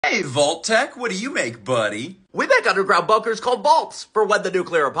Hey, Vault-Tec, what do you make, buddy? We make underground bunkers called vaults for when the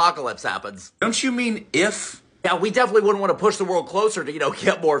nuclear apocalypse happens. Don't you mean if? Yeah, we definitely wouldn't want to push the world closer to,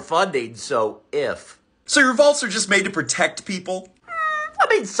 get more funding, so if. So your vaults are just made to protect people? I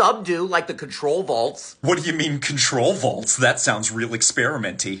mean, some do, like the control vaults. What do you mean control vaults? That sounds real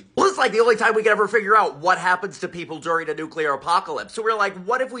experimenty. Well, it's like the only time we can ever figure out what happens to people during a nuclear apocalypse. So we're like,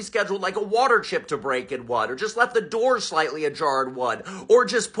 what if we scheduled like a water chip to break in one, or just left the door slightly ajar in one, or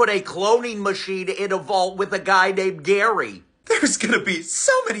just put a cloning machine in a vault with a guy named Gary? There's gonna be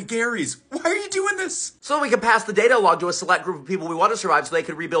so many Garys. Why are you doing this? So we can pass the data along to a select group of people we want to survive so they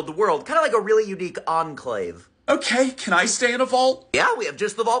can rebuild the world. Kind of like a really unique enclave. Okay, can I stay in a vault? Yeah, we have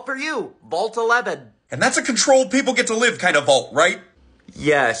just the vault for you. Vault 11. And that's a controlled people get to live kind of vault, right?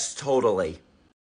 Yes, totally.